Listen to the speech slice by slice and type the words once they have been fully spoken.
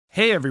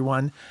Hey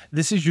everyone,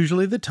 this is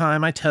usually the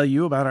time I tell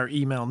you about our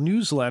email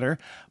newsletter,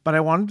 but I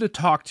wanted to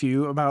talk to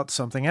you about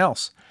something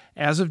else.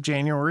 As of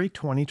January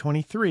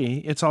 2023,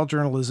 It's All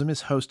Journalism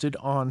is hosted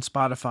on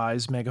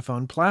Spotify's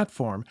Megaphone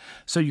platform,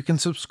 so you can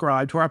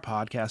subscribe to our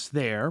podcast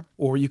there,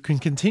 or you can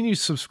continue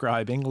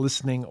subscribing,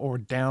 listening, or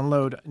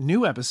download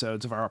new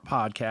episodes of our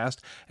podcast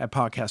at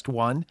Podcast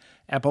One,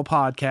 Apple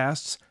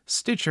Podcasts,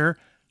 Stitcher,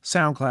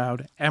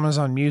 SoundCloud,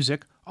 Amazon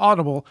Music,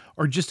 Audible,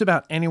 or just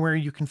about anywhere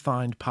you can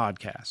find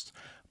podcasts.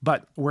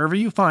 But wherever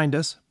you find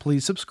us,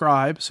 please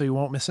subscribe so you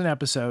won't miss an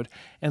episode,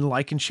 and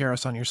like and share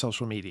us on your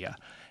social media.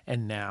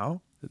 And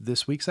now,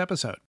 this week's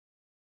episode.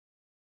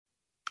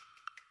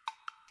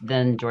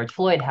 Then George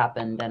Floyd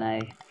happened, and I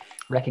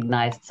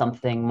recognized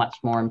something much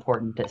more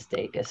important at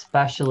stake,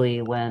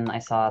 especially when I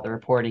saw the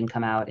reporting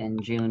come out in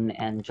June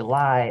and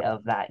July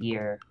of that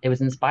year. It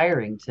was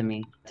inspiring to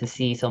me to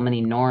see so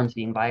many norms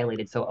being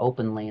violated so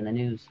openly in the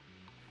news.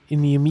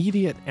 In the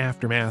immediate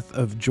aftermath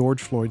of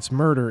George Floyd's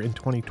murder in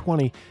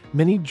 2020,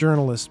 many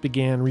journalists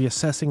began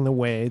reassessing the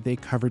way they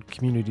covered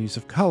communities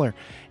of color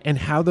and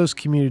how those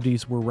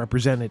communities were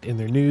represented in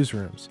their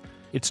newsrooms.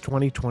 It's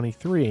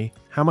 2023.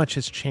 How much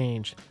has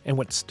changed and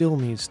what still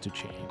needs to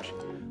change?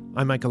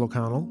 I'm Michael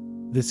O'Connell.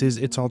 This is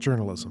It's All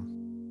Journalism.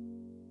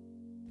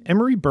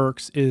 Emery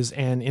Burks is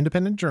an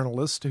independent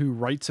journalist who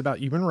writes about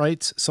human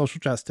rights, social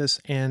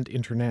justice, and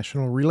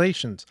international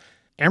relations.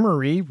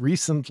 Emery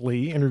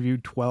recently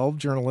interviewed 12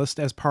 journalists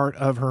as part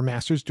of her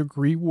master's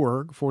degree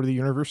work for the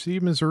University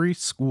of Missouri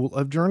School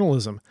of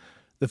Journalism.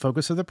 The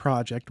focus of the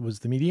project was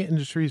the media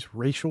industry's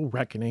racial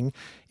reckoning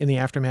in the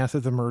aftermath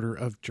of the murder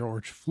of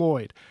George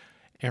Floyd.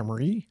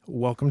 Emery,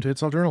 welcome to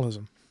It's All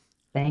Journalism.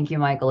 Thank you,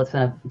 Michael. It's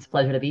a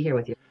pleasure to be here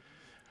with you.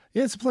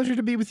 Yeah, it's a pleasure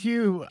to be with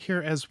you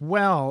here as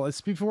well.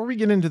 It's before we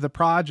get into the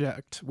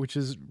project, which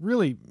is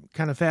really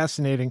kind of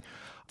fascinating.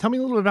 Tell me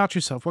a little bit about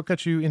yourself. What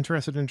got you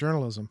interested in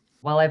journalism?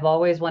 Well, I've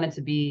always wanted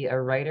to be a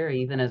writer,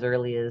 even as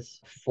early as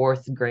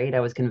fourth grade. I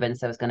was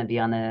convinced I was going to be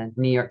on the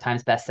New York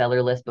Times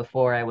bestseller list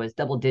before I was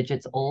double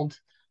digits old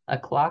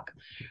o'clock.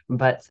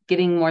 But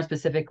getting more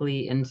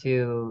specifically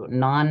into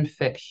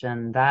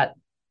nonfiction, that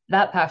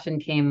passion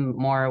came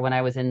more when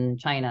I was in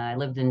China. I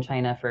lived in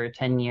China for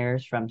 10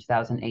 years from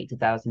 2008 to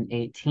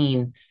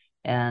 2018,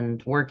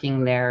 and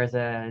working there as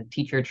a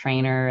teacher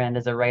trainer and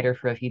as a writer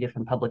for a few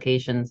different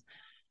publications.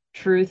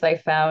 Truth, I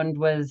found,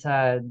 was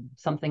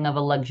something of a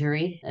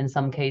luxury in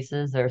some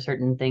cases. There are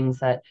certain things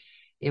that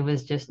it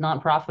was just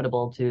not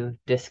profitable to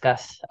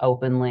discuss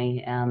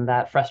openly, and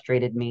that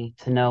frustrated me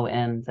to no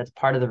end. That's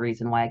part of the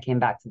reason why I came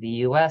back to the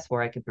US,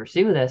 where I could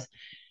pursue this.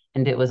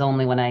 And it was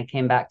only when I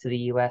came back to the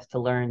US to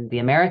learn the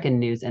American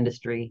news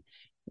industry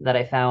that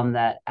I found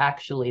that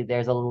actually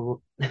there's a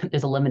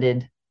there's a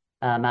limited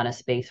amount of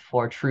space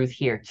for truth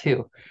here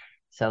too.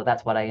 So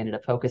that's what I ended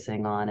up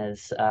focusing on,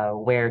 is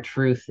where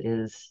truth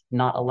is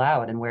not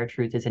allowed and where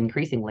truth is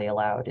increasingly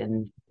allowed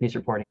in news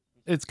reporting.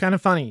 It's kind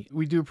of funny.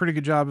 We do a pretty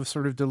good job of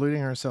sort of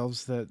deluding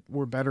ourselves that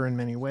we're better in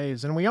many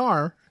ways, and we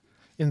are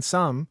in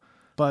some,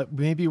 but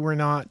maybe we're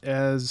not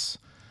as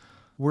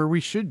where we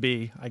should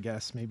be, I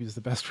guess, maybe is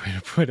the best way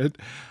to put it.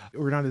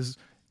 We're not as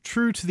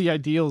true to the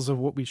ideals of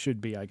what we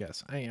should be, I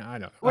guess. I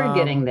don't know. We're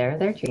getting there.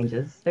 There are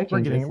changes.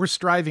 We're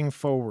striving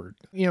forward.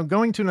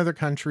 Going to another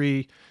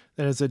country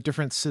that has a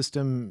different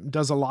system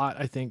does a lot,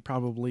 I think,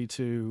 probably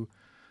to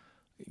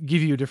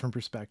give you a different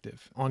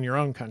perspective on your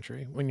own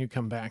country when you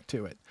come back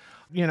to it.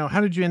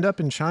 How did you end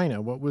up in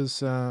China? What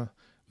was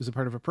it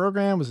part of a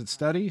program? Was it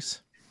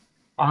studies?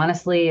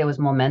 Honestly, it was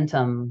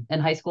momentum. In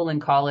high school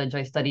and college,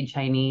 I studied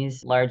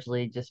Chinese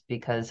largely just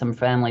because some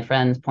family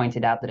friends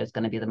pointed out that it's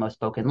going to be the most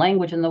spoken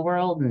language in the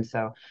world. And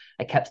so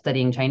I kept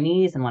studying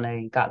Chinese. And when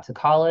I got to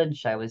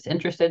college, I was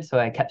interested. So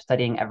I kept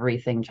studying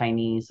everything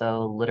Chinese.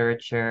 So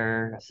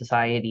literature,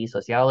 society,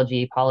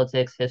 sociology,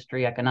 politics,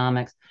 history,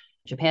 economics,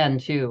 Japan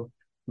too.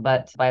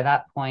 But by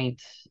that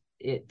point,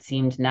 it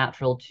seemed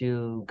natural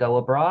to go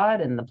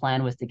abroad. And the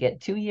plan was to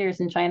get 2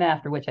 years in China,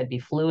 after which I'd be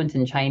fluent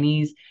in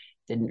Chinese.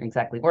 Didn't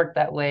exactly work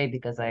that way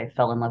because I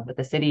fell in love with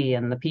the city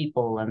and the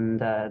people and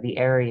the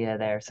area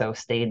there. So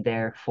stayed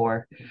there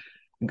for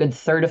a good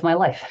third of my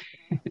life.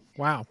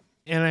 Wow.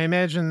 And I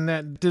imagine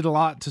that did a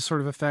lot to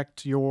sort of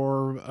affect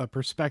your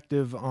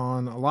perspective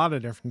on a lot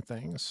of different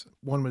things,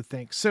 one would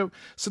think. So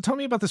tell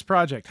me about this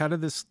project. How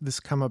did this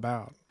come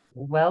about?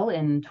 Well,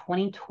 in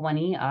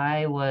 2020,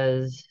 I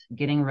was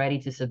getting ready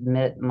to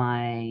submit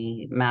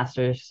my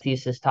master's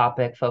thesis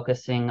topic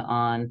focusing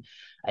on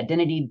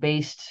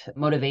identity-based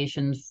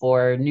motivations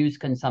for news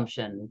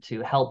consumption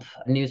to help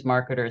news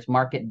marketers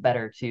market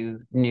better to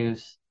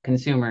news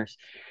consumers.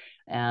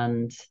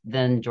 And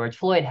then George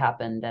Floyd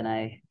happened, and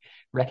I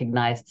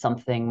recognized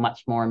something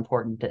much more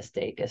important at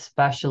stake,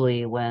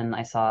 especially when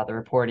I saw the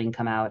reporting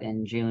come out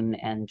in June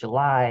and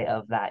July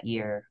of that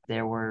year.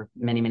 There were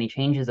many, many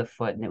changes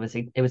afoot, and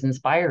it was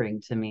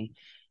inspiring to me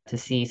to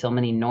see so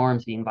many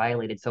norms being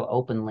violated so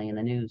openly in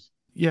the news.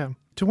 Yeah.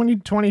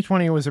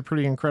 2020 was a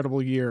pretty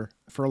incredible year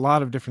for a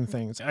lot of different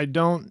things. I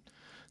don't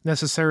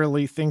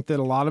necessarily think that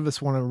a lot of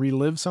us want to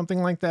relive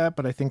something like that,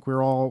 but I think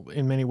we're all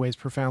in many ways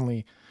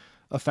profoundly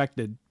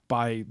affected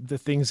by the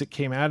things that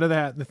came out of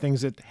that, the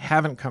things that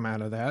haven't come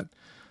out of that,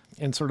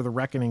 and sort of the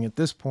reckoning at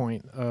this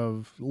point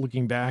of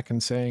looking back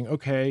and saying,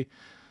 okay,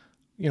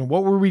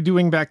 what were we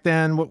doing back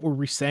then? What were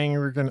we saying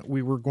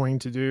we were going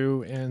to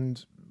do,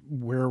 and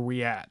where are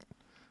we at?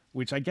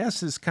 Which I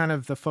guess is kind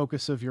of the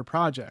focus of your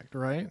project,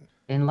 right?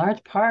 In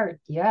large part,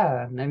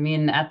 yeah. I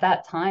mean, at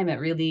that time,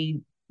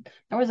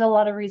 there was a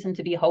lot of reason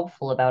to be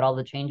hopeful about all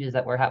the changes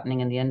that were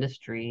happening in the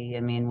industry. I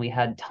mean, we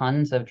had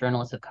tons of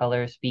journalists of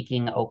color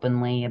speaking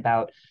openly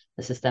about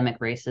the systemic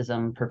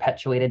racism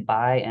perpetuated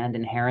by and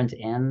inherent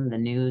in the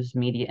news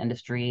media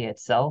industry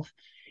itself.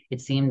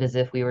 It seemed as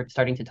if we were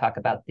starting to talk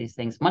about these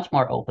things much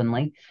more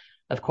openly.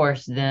 Of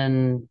course,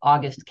 then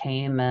August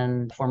came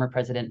and former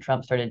President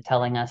Trump started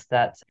telling us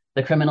that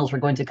the criminals were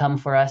going to come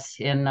for us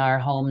in our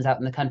homes out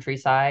in the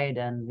countryside.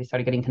 And we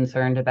started getting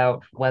concerned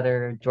about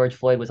whether George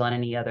Floyd was on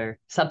any other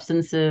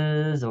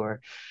substances,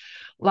 or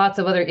lots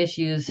of other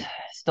issues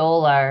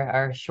stole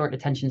our short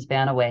attention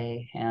span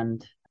away.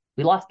 And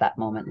we lost that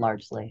moment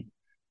largely.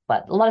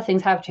 But a lot of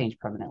things have changed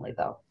permanently,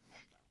 though.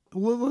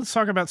 Well, let's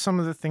talk about some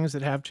of the things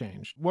that have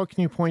changed. What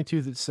can you point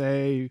to that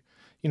say,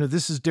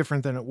 this is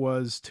different than it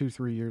was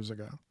 2-3 years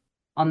ago?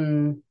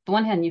 On the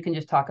one hand, you can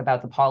just talk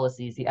about the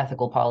policies, the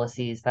ethical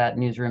policies that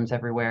newsrooms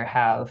everywhere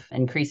have.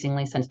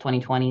 Increasingly, since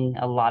 2020,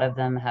 a lot of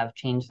them have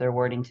changed their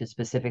wording to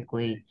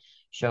specifically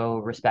show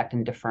respect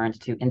and deference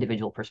to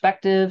individual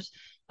perspectives.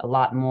 A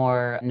lot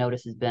more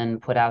notice has been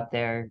put out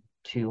there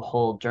to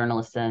hold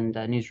journalists and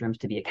newsrooms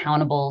to be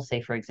accountable.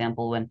 Say, for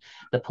example, when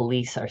the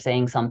police are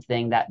saying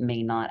something that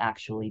may not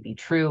actually be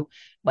true.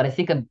 But I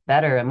think a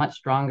much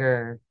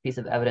stronger piece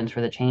of evidence for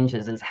the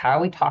changes is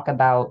how we talk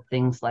about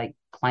things like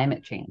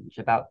climate change,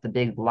 about the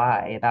big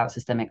lie, about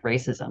systemic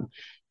racism.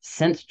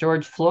 Since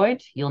George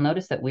Floyd, you'll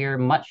notice that we're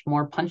much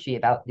more punchy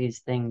about these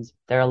things.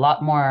 There are a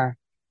lot more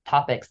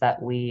topics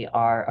that we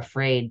are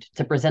afraid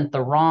to present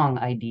the wrong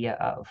idea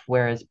of.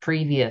 Whereas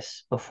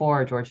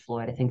before George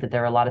Floyd, I think that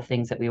there are a lot of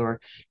things that we were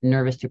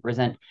nervous to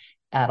present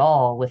at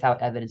all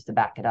without evidence to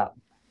back it up.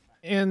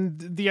 And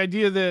the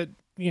idea that,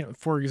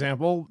 for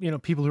example,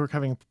 people who are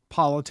covering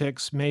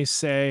politics may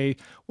say,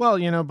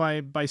 well,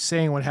 by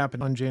saying what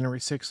happened on January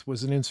 6th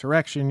was an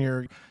insurrection,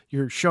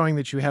 you're showing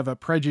that you have a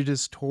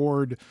prejudice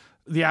toward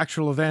the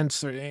actual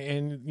events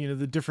and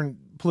the different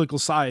political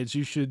sides.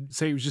 You should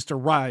say it was just a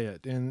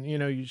riot, and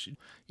you should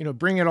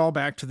bring it all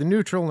back to the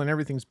neutral and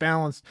everything's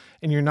balanced,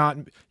 and you're not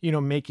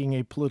making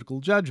a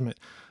political judgment.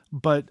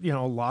 But a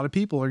lot of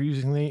people are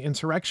using the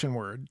insurrection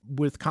word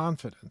with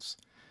confidence.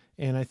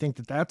 And I think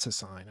that that's a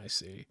sign I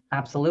see.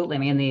 Absolutely. I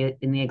mean,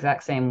 in the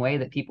exact same way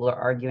that people are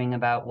arguing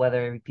about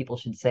whether people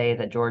should say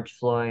that George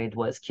Floyd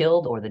was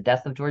killed or the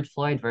death of George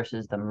Floyd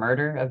versus the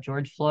murder of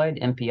George Floyd.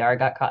 NPR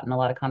got caught in a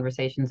lot of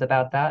conversations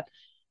about that.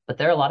 But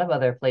there are a lot of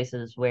other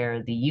places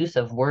where the use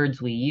of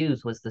words we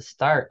use was the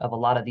start of a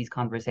lot of these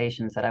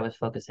conversations that I was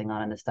focusing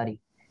on in the study.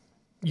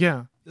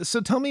 Yeah.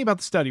 So tell me about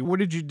the study. What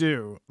did you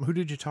do? Who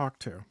did you talk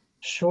to?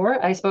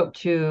 Sure. I spoke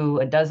to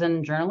a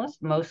dozen journalists,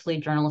 mostly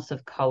journalists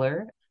of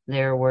color.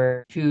 There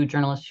were two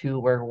journalists who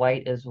were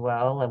white as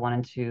well. I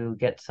wanted to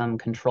get some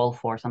control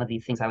for some of the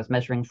things I was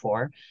measuring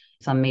for.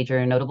 Some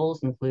major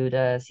notables include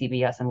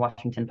CBS and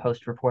Washington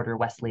Post reporter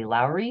Wesley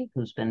Lowery,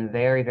 who's been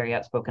very, very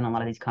outspoken in a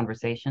lot of these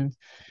conversations.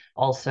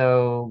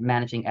 Also,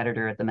 managing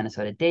editor at the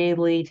Minnesota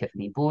Daily,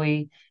 Tiffany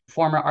Bowie,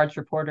 former arts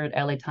reporter at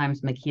LA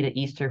Times, Makita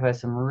Easter, who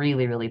has some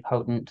really, really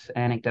potent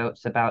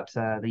anecdotes about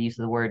the use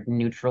of the word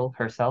neutral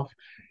herself.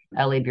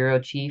 LA Bureau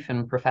Chief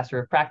and Professor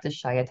of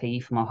Practice Shaya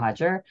Taif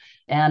Mohajer,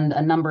 and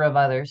a number of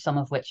others, some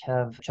of which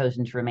have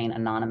chosen to remain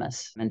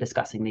anonymous in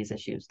discussing these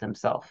issues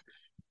themselves.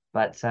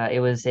 But it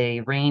was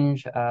a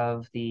range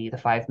of the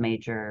five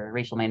major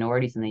racial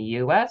minorities in the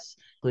US,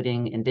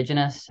 including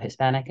Indigenous,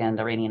 Hispanic, and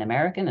Iranian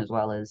American, as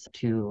well as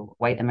two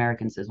white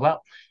Americans as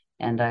well.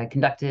 And I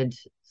conducted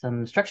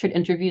some structured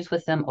interviews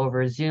with them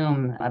over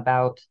Zoom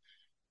about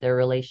their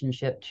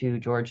relationship to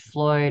George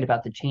Floyd,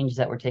 about the changes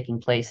that were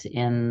taking place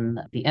in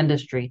the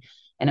industry,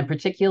 and in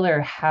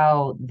particular,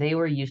 how they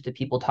were used to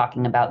people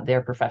talking about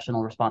their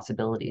professional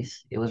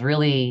responsibilities. It was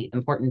really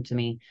important to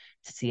me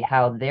to see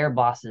how their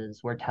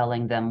bosses were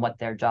telling them what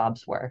their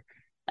jobs were.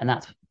 And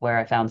that's where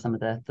I found some of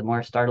the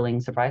more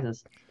startling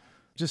surprises.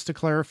 Just to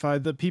clarify,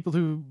 the people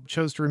who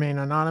chose to remain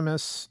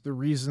anonymous, the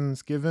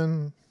reasons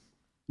given.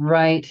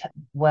 Right.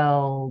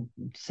 Well,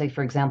 say,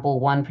 for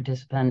example, one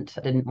participant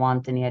didn't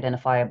want any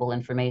identifiable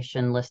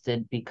information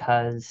listed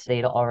because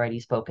they'd already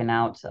spoken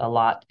out a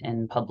lot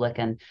in public,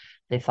 and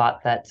they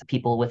thought that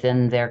people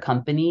within their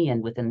company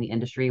and within the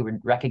industry would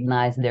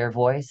recognize their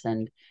voice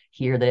and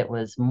hear that it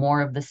was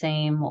more of the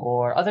same,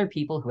 or other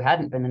people who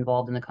hadn't been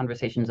involved in the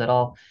conversations at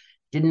all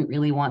didn't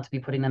really want to be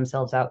putting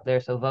themselves out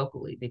there so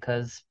vocally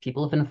because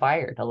people have been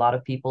fired. A lot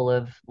of people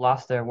have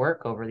lost their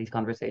work over these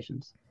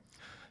conversations.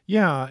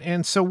 Yeah.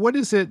 And so what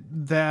is it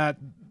that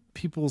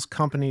people's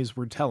companies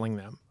were telling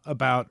them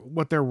about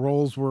what their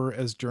roles were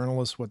as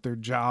journalists, what their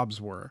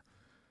jobs were?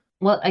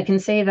 Well, I can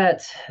say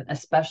that,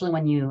 especially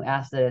when you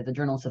ask the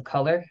journalists of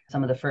color,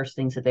 some of the first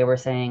things that they were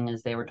saying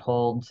is they were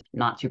told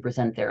not to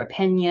present their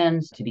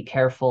opinions, to be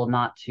careful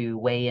not to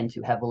weigh in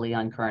too heavily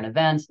on current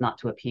events, not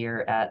to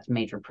appear at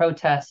major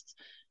protests.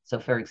 So,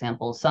 for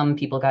example, some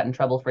people got in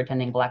trouble for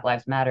attending Black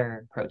Lives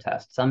Matter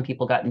protests. Some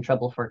people got in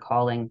trouble for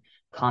calling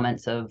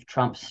comments of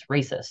Trump's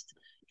racist.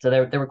 So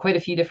there were quite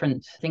a few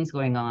different things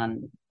going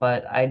on,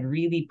 but I'd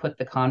really put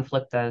the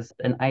conflict as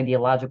an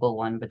ideological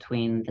one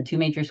between the two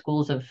major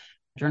schools of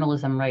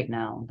journalism right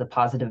now, the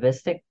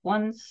positivistic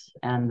ones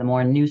and the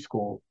more new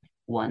school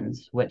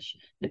ones, which,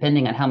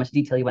 depending on how much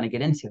detail you want to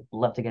get into,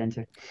 love to get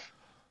into.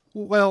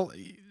 Well,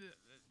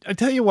 I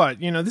tell you what,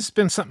 this has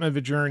been something of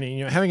a journey.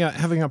 Having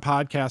a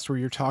podcast where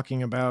you're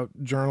talking about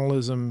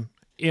journalism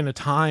in a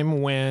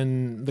time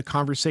when the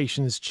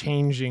conversation is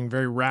changing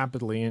very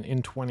rapidly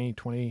in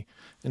 2020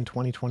 and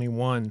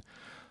 2021.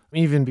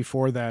 Even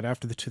before that,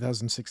 after the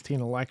 2016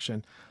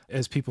 election,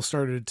 as people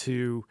started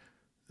to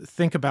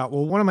think about,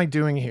 well, what am I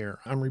doing here?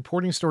 I'm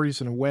reporting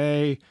stories in a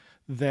way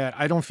that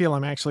I don't feel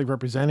I'm actually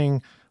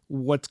representing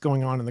what's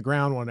going on in the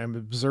ground, what I'm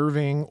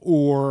observing,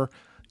 or,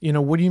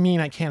 what do you mean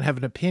I can't have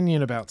an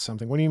opinion about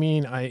something? What do you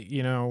mean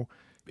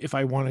if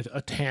I want to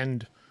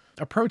attend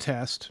a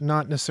protest,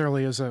 not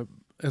necessarily as a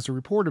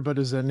reporter, but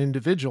as an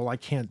individual, I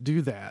can't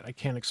do that. I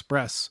can't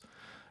express,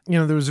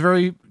 there was a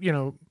very,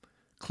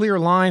 clear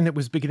line that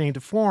was beginning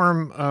to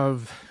form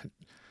of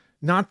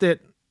not that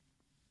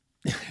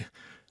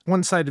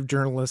one side of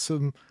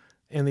journalism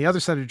and the other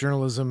side of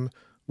journalism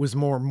was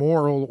more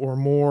moral or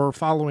more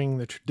following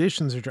the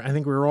traditions of, I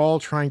think we were all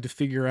trying to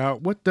figure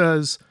out, what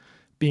does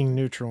being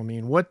neutral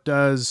mean? What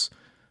does,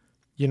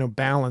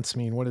 balance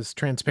mean? What does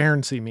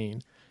transparency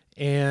mean?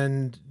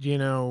 And,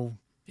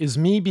 is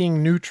me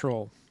being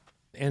neutral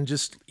and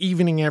just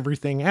evening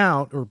everything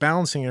out or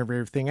balancing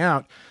everything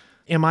out,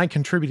 am I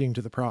contributing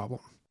to the problem?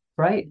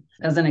 Right.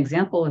 As an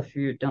example, if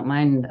you don't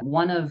mind,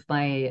 one of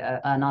my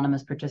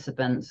anonymous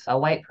participants, a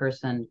white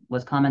person,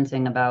 was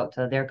commenting about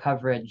their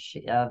coverage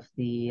of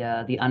the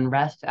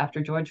unrest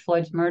after George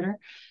Floyd's murder,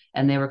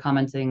 and they were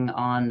commenting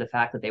on the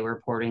fact that they were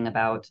reporting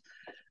about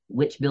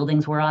which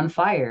buildings were on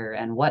fire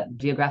and what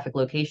geographic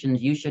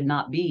locations you should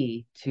not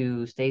be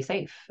to stay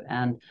safe.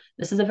 And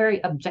this is a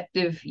very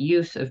objective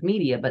use of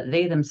media, but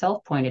they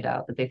themselves pointed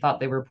out that they thought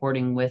they were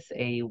reporting with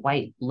a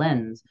white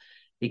lens,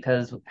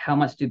 because how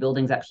much do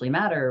buildings actually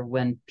matter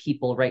when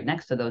people right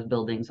next to those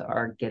buildings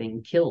are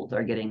getting killed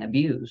or getting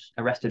abused,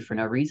 arrested for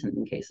no reason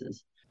in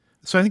cases?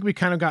 So I think we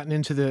kind of gotten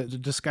into the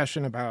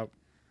discussion about,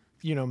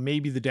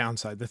 maybe the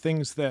downside, the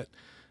things that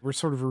were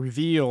sort of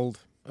revealed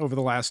over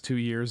the last 2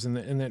 years and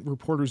that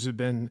reporters have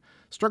been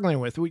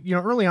struggling with.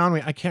 Early on,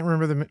 I can't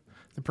remember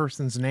the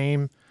person's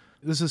name.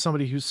 This is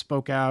somebody who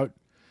spoke out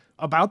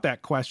about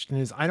that question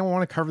is, I don't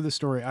want to cover the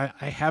story.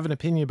 I have an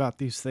opinion about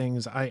these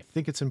things. I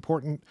think it's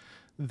important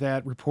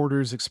that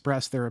reporters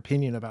express their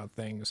opinion about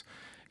things.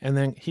 And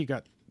then he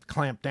got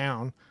clamped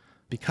down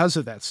because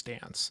of that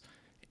stance.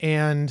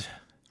 And,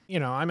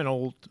 I'm an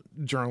old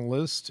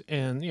journalist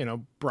and,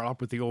 brought up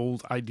with the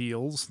old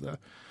ideals,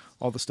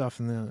 all the stuff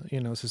in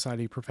the,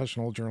 Society of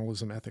Professional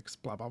Journalism Ethics,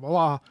 blah, blah, blah,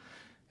 blah.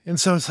 And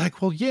so it's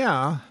like, well,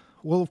 yeah,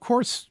 of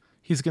course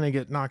he's going to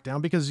get knocked down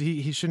because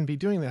he shouldn't be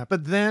doing that.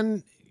 But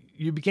then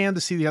you began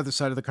to see the other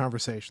side of the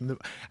conversation,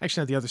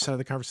 actually not the other side of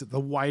the conversation, the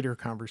wider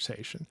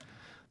conversation.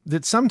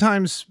 That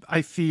sometimes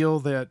I feel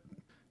that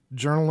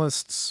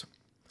journalists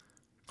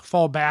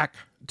fall back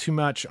too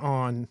much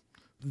on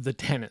the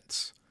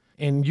tenets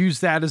and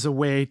use that as a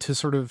way to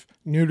sort of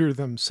neuter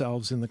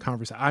themselves in the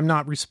conversation. I'm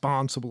not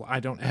responsible. I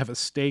don't have a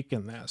stake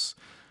in this.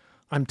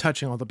 I'm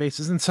touching all the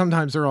bases. And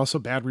sometimes there are also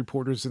bad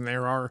reporters and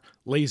there are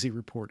lazy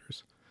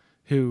reporters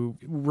who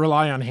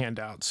rely on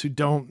handouts, who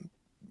don't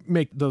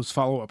make those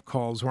follow-up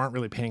calls, who aren't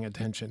really paying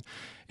attention.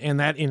 And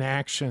that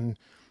inaction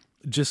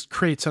just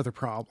creates other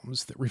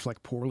problems that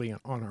reflect poorly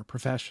on our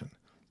profession.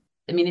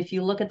 I mean, if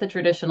you look at the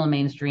traditional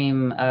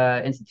mainstream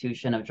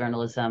institution of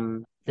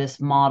journalism, this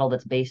model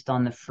that's based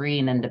on the free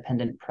and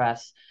independent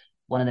press,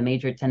 one of the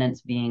major tenets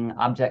being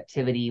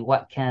objectivity,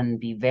 what can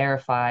be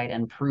verified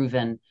and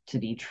proven to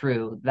be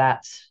true,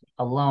 that's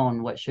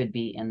alone what should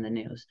be in the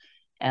news.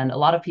 And a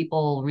lot of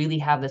people really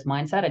have this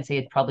mindset. I'd say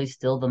it's probably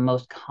still the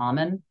most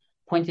common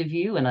point of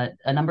view, and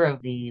a number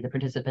of the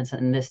participants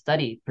in this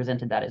study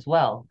presented that as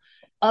well.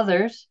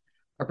 Others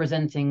are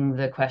presenting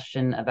the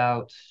question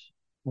about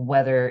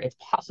whether it's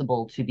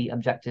possible to be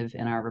objective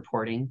in our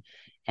reporting,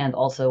 and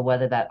also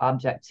whether that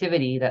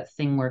objectivity, that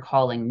thing we're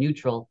calling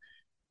neutral,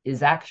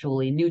 is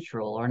actually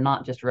neutral or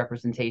not just a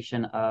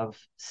representation of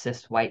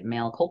cis white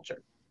male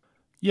culture.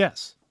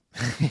 Yes.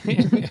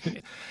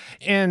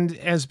 And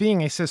as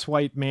being a cis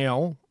white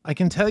male, I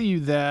can tell you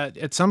that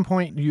at some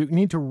point you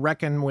need to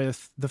reckon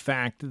with the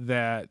fact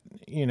that,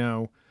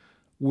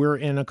 we're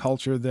in a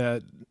culture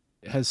that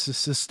has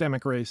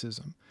systemic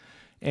racism.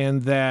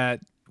 And that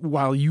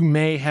while you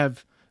may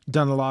have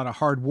done a lot of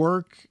hard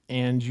work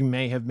and you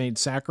may have made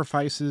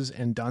sacrifices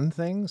and done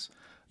things,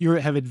 you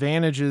have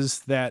advantages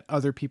that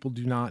other people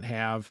do not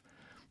have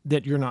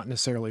that you're not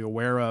necessarily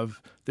aware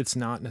of, that's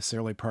not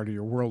necessarily part of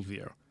your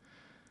worldview.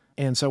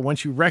 And so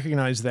once you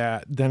recognize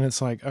that, then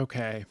it's like,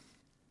 okay,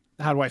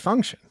 how do I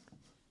function?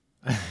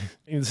 I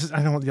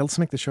don't want, let's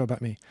make the show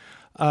about me.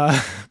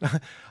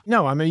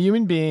 No, I'm a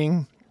human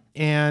being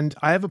and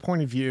I have a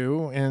point of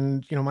view,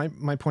 and,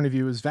 my point of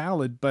view is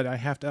valid, but I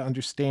have to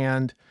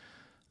understand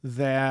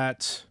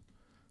that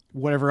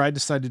whatever I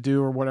decide to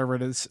do or whatever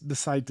it is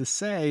decide to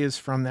say is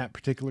from that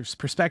particular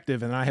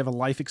perspective. And I have a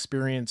life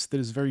experience that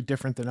is very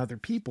different than other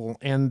people.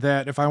 And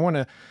that if I want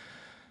to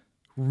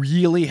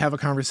really have a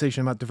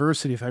conversation about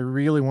diversity, if I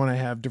really want to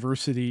have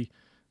diversity,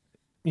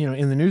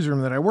 in the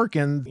newsroom that I work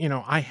in,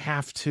 I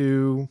have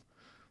to,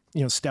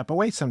 step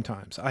away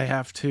sometimes. I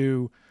have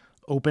to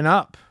open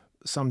up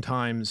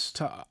sometimes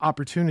to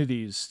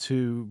opportunities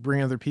to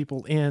bring other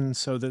people in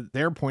so that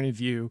their point of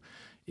view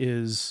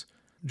is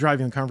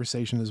driving the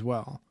conversation as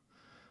well.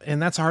 And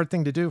that's a hard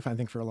thing to do, I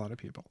think, for a lot of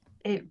people.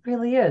 It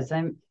really is.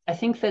 I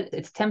think that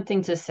it's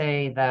tempting to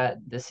say that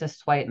the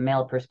cis white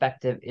male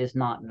perspective is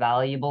not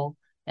valuable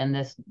in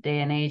this day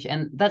and age,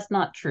 and that's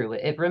not true.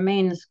 It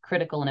remains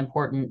critical and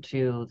important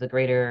to the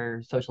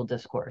greater social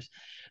discourse,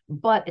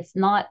 but it's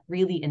not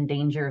really in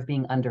danger of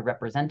being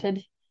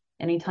underrepresented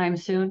anytime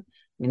soon.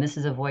 I mean, this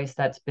is a voice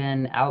that's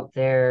been out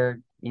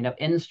there,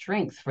 in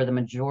strength for the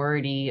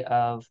majority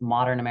of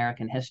modern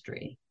American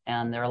history.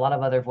 And there are a lot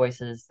of other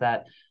voices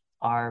that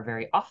are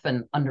very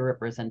often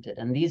underrepresented.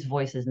 And these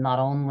voices, not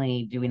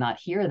only do we not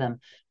hear them,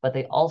 but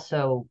they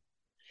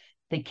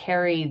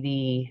carry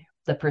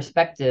the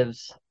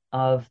perspectives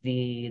of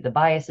the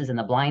biases and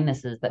the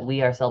blindnesses that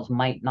we ourselves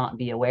might not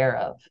be aware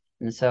of.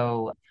 And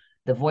so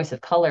the voice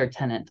of color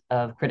tenet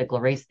of critical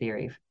race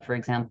theory, for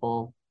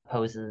example,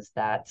 poses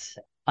that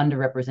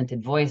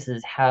underrepresented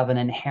voices have an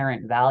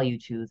inherent value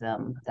to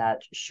them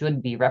that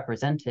should be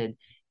represented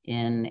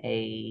in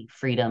a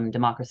freedom,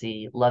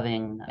 democracy,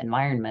 loving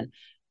environment,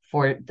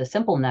 for the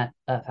simple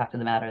fact of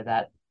the matter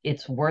that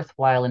it's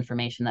worthwhile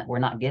information that we're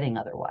not getting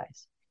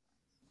otherwise.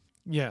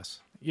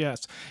 Yes.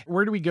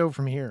 Where do we go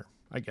from here,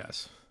 I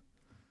guess?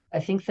 I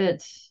think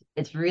that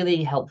it's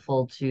really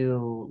helpful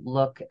to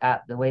look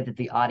at the way that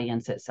the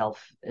audience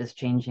itself is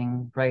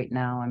changing right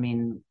now. I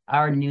mean,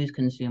 our news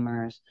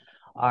consumers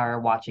are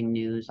watching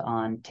news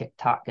on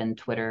TikTok and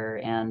Twitter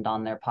and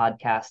on their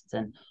podcasts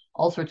and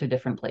all sorts of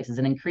different places.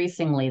 And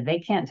increasingly, they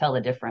can't tell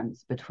the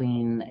difference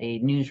between a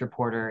news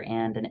reporter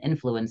and an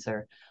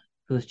influencer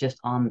who's just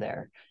on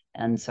there.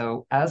 And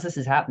so as this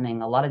is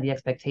happening, a lot of the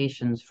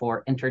expectations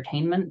for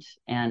entertainment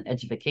and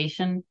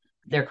education,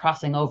 they're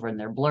crossing over and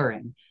they're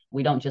blurring.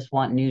 We don't just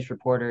want news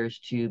reporters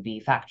to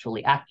be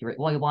factually accurate.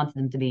 Well, we want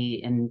them to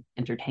be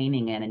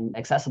entertaining and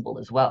accessible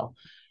as well.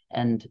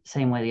 And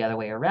same way the other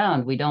way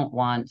around, we don't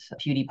want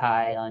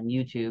PewDiePie on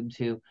YouTube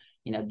to,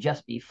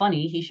 just be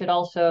funny. He should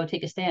also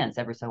take a stance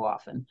every so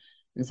often.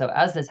 And so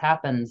as this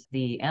happens,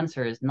 the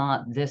answer is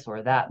not this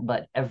or that,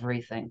 but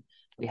everything.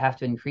 We have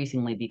to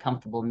increasingly be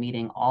comfortable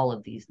meeting all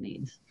of these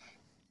needs.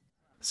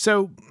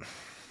 So,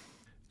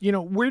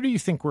 where do you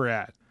think we're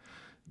at?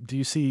 Do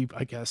you see,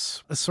 I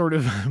guess, a sort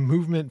of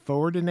movement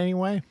forward in any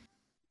way?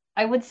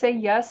 I would say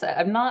yes.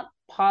 I'm not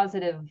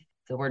positive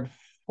the word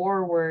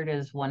forward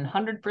is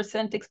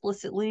 100%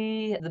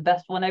 explicitly the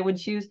best one I would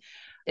choose.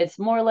 It's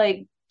more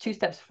like 2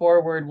 steps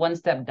forward, 1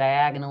 step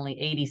diagonally,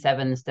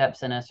 87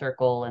 steps in a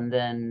circle, and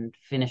then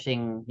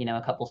finishing,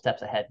 a couple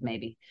steps ahead,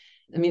 maybe.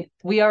 I mean,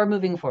 we are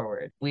moving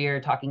forward. We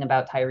are talking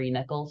about Tyree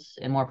Nichols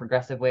in more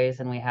progressive ways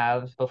than we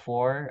have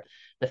before.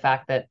 The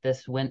fact that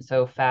this went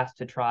so fast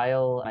to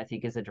trial, I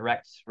think, is a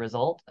direct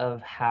result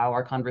of how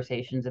our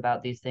conversations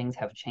about these things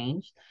have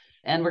changed.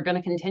 And we're going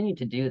to continue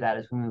to do that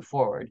as we move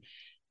forward.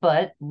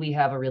 But we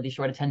have a really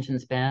short attention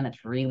span.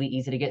 It's really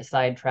easy to get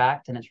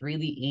sidetracked, and it's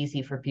really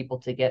easy for people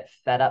to get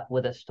fed up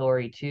with a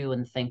story too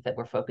and think that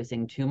we're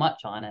focusing too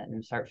much on it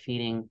and start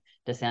feeding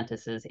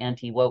DeSantis's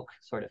anti-woke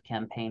sort of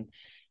campaign.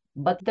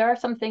 But there are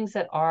some things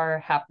that are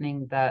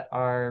happening that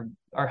are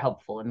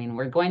helpful. I mean,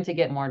 we're going to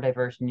get more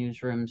diverse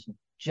newsrooms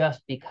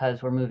just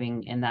because we're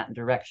moving in that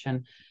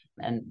direction.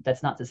 And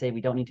that's not to say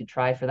we don't need to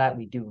try for that.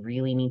 We do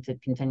really need to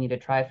continue to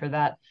try for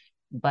that.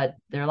 But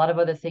there are a lot of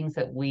other things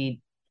that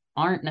we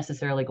aren't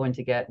necessarily going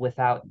to get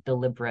without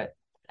deliberate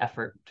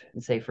effort.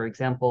 And say, for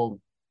example,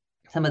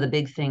 some of the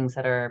big things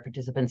that our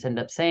participants end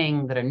up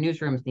saying that our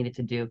newsrooms needed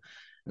to do.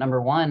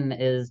 Number one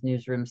is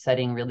newsrooms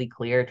setting really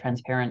clear,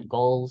 transparent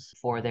goals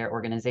for their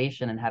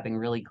organization and having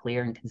really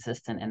clear and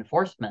consistent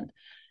enforcement.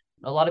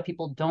 A lot of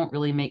people don't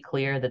really make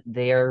clear that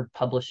they're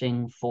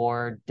publishing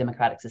for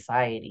democratic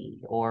society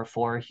or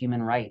for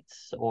human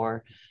rights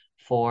or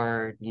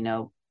for,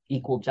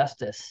 equal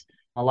justice.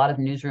 A lot of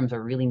newsrooms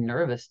are really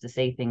nervous to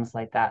say things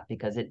like that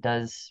because it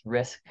does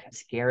risk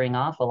scaring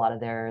off a lot of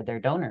their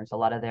donors, a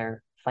lot of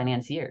their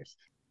financiers.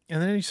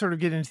 And then you sort of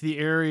get into the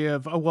area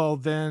of, oh, well,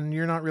 then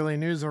you're not really a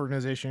news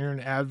organization, you're an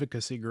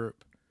advocacy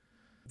group.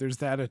 There's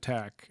that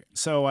attack.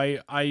 So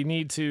I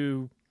need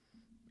to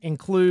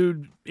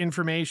include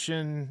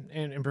information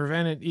and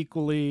prevent it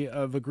equally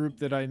of a group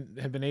that I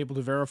have been able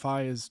to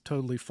verify is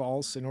totally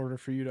false in order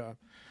for you to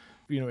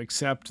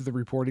accept the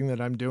reporting that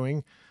I'm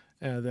doing,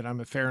 that I'm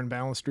a fair and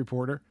balanced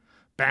reporter.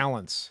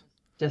 Balance.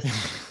 Just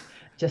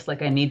just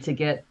like I need to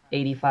get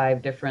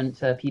 85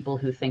 different people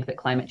who think that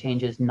climate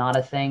change is not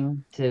a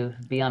thing to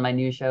be on my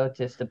news show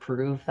just to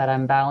prove that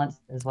I'm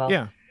balanced as well.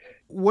 Yeah.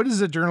 What is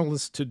a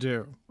journalist to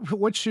do?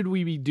 What should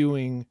we be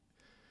doing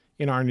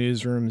in our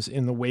newsrooms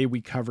in the way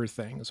we cover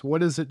things?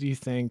 What is it, do you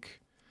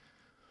think,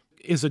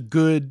 is a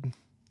good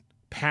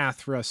path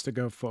for us to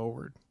go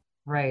forward?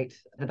 Right.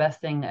 The best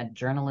thing a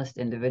journalist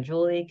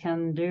individually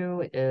can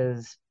do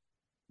is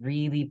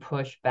really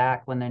push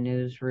back when the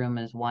newsroom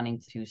is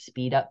wanting to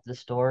speed up the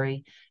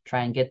story,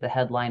 try and get the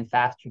headline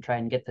faster, try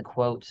and get the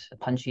quote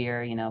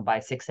punchier, by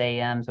 6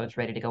 a.m. so it's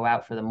ready to go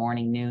out for the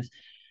morning news.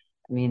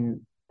 I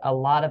mean, a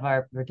lot of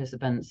our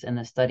participants in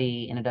the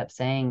study ended up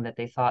saying that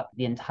they thought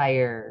the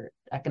entire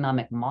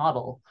economic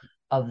model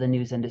of the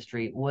news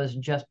industry was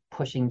just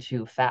pushing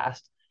too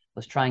fast,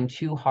 was trying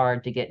too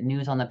hard to get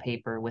news on the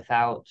paper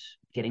without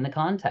getting the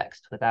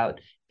context, without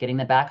getting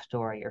the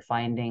backstory or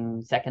finding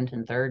second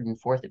and third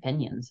and fourth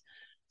opinions.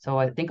 So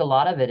I think a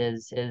lot of it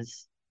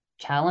is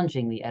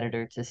challenging the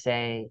editor to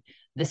say,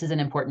 this is an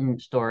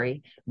important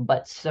story,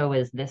 but so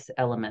is this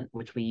element,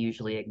 which we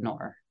usually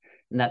ignore.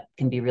 And that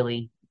can be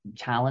really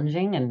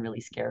challenging and really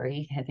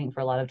scary, I think, for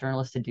a lot of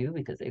journalists to do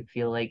because they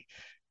feel like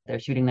they're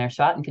shooting their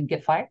shot and could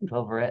get fired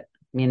over it.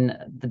 I mean,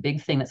 the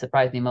big thing that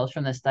surprised me most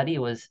from this study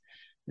was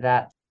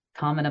that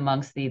common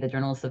amongst the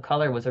journalists of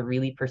color was a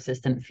really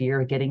persistent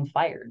fear of getting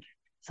fired,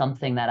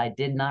 something that I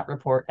did not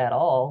report at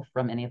all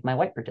from any of my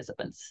white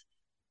participants,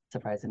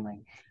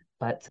 surprisingly.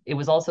 But it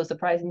was also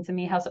surprising to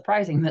me how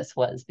surprising this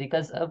was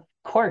because, of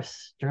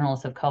course,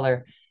 journalists of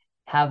color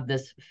have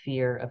this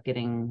fear of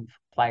getting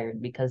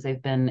fired because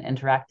they've been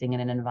interacting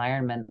in an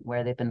environment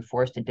where they've been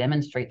forced to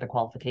demonstrate their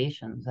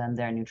qualifications and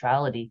their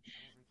neutrality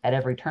at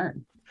every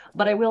turn.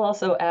 But I will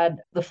also add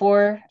the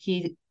 4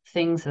 key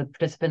things that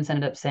participants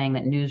ended up saying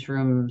that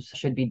newsrooms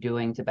should be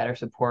doing to better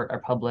support our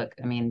public.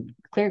 I mean,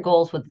 clear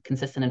goals with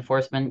consistent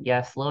enforcement,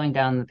 yes, slowing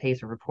down the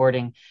pace of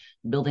reporting,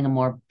 building a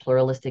more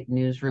pluralistic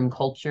newsroom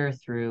culture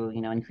through,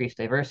 increased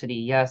diversity,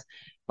 yes,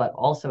 but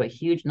also a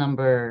huge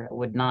number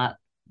would not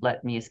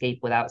let me escape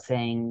without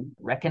saying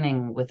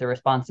reckoning with the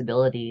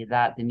responsibility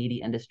that the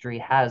media industry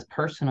has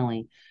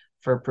personally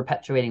for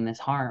perpetuating this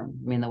harm.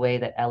 I mean, the way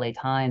that LA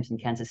Times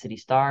and Kansas City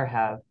Star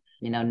have,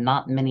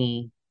 not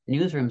many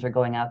newsrooms are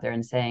going out there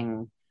and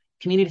saying,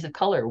 communities of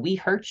color, we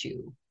hurt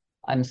you.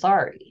 I'm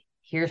sorry.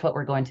 Here's what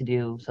we're going to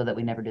do so that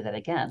we never do that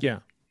again. Yeah.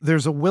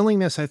 There's a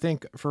willingness, I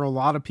think, for a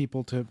lot of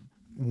people to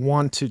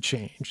want to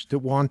change, to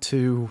want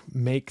to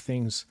make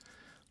things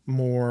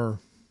more,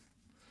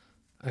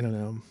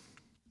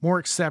 more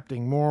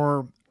accepting,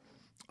 more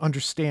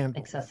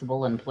understandable,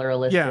 accessible and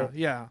pluralistic.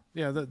 Yeah.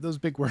 Those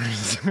big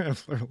words,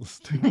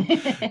 pluralistic.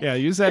 Yeah,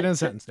 use that in a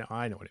sentence. No,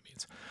 I know what it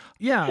means.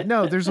 Yeah,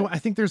 no, I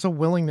think there's a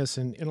willingness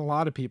in a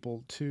lot of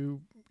people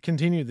to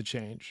continue the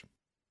change.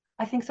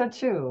 I think so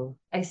too.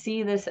 I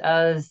see this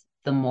as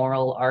the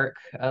moral arc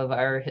of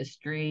our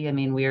history. I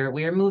mean,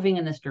 we're moving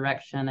in this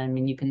direction. I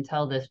mean, you can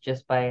tell this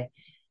just by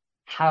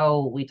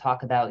how we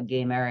talk about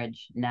gay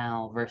marriage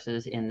now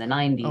versus in the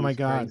 90s, oh my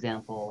God. For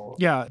example.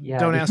 Yeah.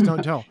 Don't ask,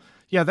 don't tell.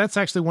 Yeah, that's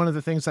actually one of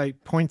the things I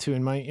point to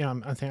in my,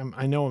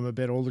 I know I'm a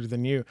bit older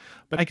than you,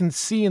 but I can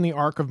see in the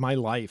arc of my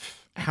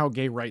life how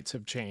gay rights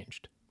have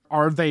changed.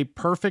 Are they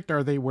perfect?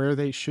 Are they where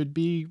they should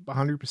be?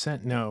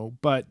 100% no.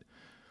 But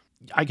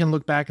I can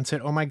look back and say,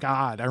 oh my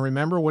God, I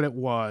remember what it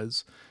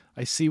was.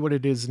 I see what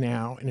it is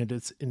now, and it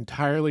is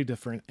entirely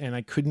different. And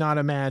I could not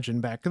imagine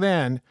back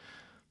then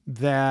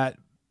that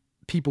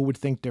people would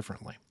think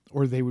differently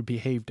or they would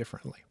behave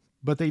differently.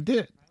 But they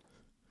did.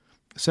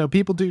 So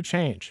people do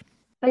change.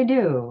 They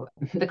do.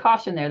 The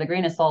caution there, the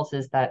grain of salt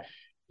is that,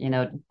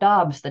 the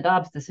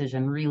Dobbs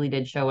decision really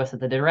did show us that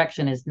the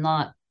direction is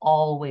not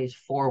always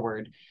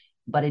forward.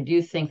 But I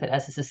do think that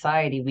as a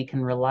society, we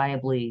can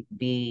reliably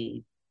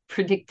be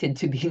predicted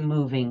to be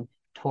moving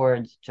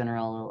towards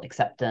general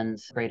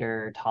acceptance,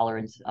 greater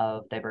tolerance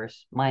of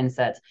diverse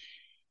mindsets.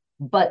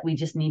 But we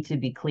just need to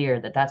be clear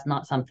that that's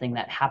not something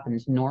that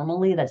happens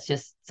normally. That's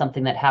just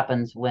something that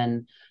happens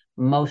when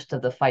most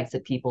of the fights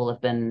that people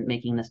have been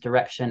making this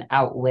direction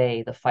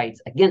outweigh the fights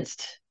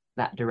against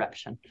that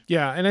direction.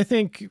 Yeah. And I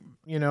think,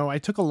 I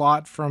took a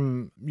lot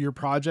from your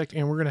project,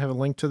 and we're going to have a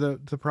link to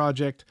the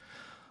project,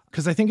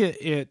 because I think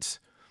it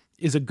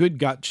is a good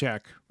gut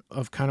check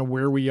of kind of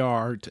where we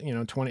are, at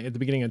the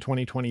beginning of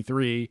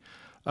 2023,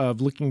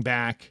 of looking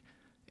back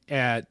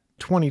at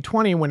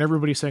 2020 when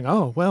everybody's saying,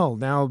 oh, well,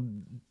 now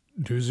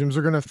newsrooms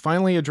are going to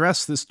finally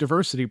address this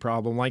diversity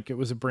problem like it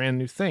was a brand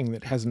new thing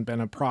that hasn't been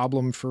a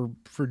problem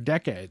for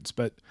decades.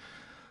 But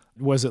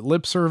was it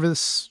lip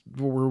service?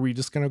 Were we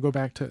just going to go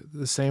back to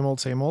the same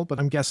old? But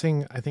I'm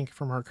guessing, I think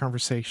from our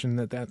conversation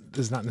that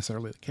is not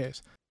necessarily the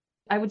case.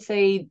 I would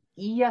say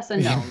yes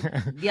and no.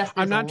 Yes, there's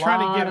I'm not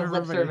trying to give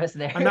lip service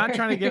there. I'm not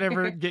trying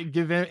to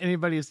give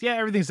anybody,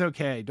 everything's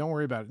okay. Don't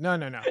worry about it.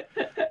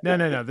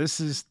 No. This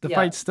is, the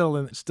fight's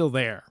still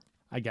there,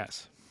 I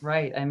guess.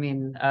 Right. I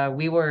mean,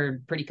 we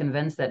were pretty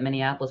convinced that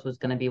Minneapolis was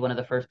going to be one of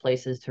the first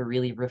places to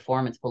really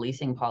reform its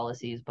policing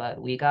policies,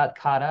 but we got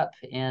caught up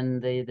in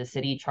the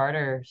city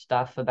charter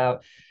stuff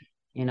about,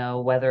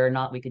 whether or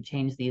not we could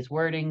change these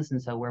wordings.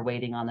 And so we're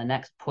waiting on the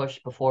next push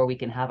before we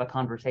can have a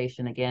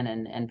conversation again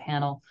and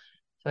panel.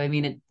 So I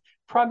mean,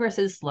 progress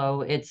is slow.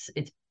 It's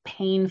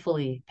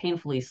painfully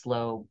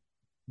slow,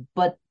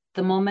 but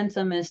the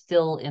momentum is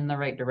still in the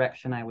right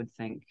direction, I would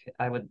think.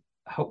 I would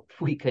hope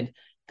we could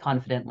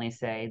confidently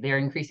say there are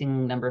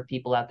increasing number of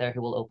people out there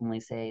who will openly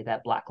say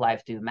that Black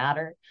lives do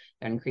matter.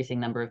 There are increasing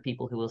number of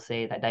people who will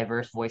say that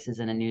diverse voices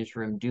in a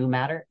newsroom do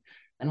matter.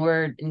 And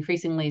we're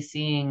increasingly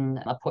seeing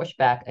a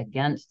pushback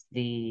against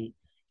the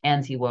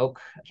anti-woke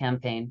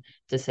campaign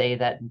to say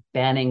that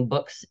banning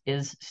books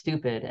is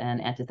stupid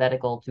and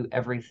antithetical to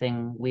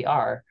everything we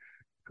are.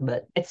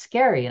 But it's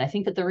scary. And I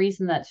think that the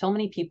reason that so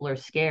many people are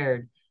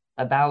scared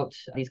about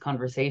these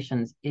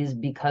conversations is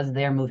because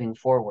they're moving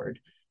forward.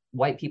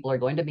 White people are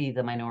going to be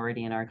the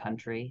minority in our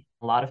country.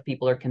 A lot of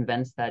people are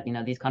convinced that,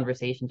 these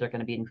conversations are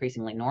going to be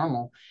increasingly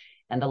normal.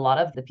 And a lot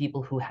of the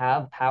people who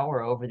have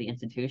power over the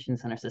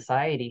institutions in our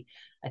society,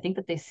 I think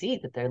that they see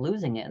that they're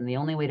losing it. And the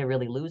only way to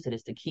really lose it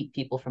is to keep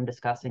people from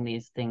discussing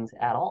these things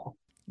at all.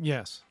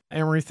 Yes.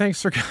 Amory,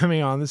 thanks for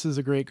coming on. This is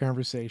a great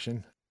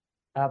conversation.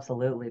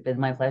 Absolutely. It's been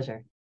my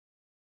pleasure.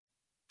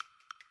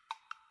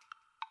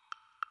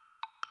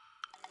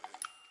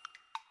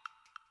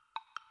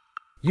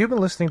 You've been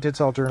listening to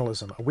It's All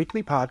Journalism, a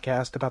weekly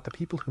podcast about the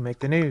people who make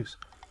the news.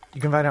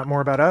 You can find out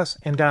more about us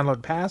and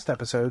download past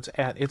episodes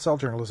at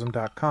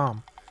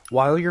itsalljournalism.com.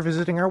 While you're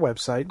visiting our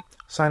website,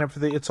 sign up for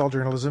the It's All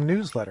Journalism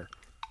newsletter.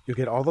 You'll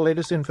get all the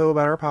latest info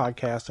about our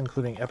podcast,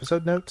 including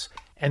episode notes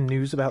and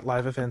news about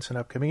live events and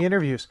upcoming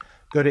interviews.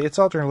 Go to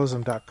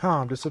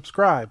itsalljournalism.com to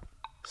subscribe.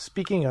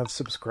 Speaking of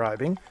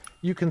subscribing,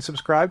 you can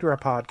subscribe to our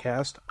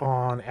podcast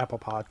on Apple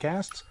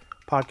Podcasts,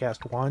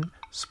 Podcast One,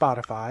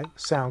 Spotify,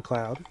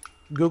 SoundCloud,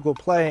 Google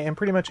Play, and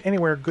pretty much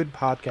anywhere good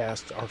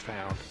podcasts are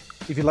found.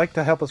 If you'd like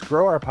to help us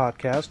grow our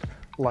podcast,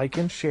 like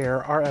and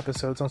share our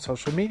episodes on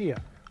social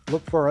media.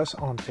 Look for us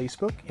on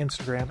Facebook,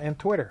 Instagram, and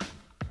Twitter.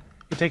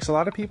 It takes a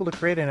lot of people to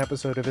create an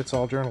episode of It's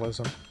All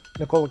Journalism.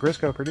 Nicola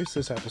Grisco produced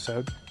this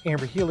episode,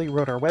 Amber Healy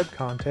wrote our web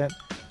content,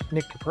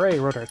 Nick Dupre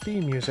wrote our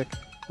theme music,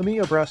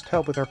 Emilio Brust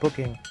helped with our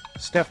booking,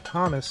 Steph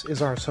Thomas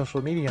is our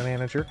social media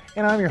manager,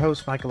 and I'm your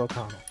host, Michael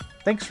O'Connell.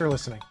 Thanks for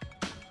listening.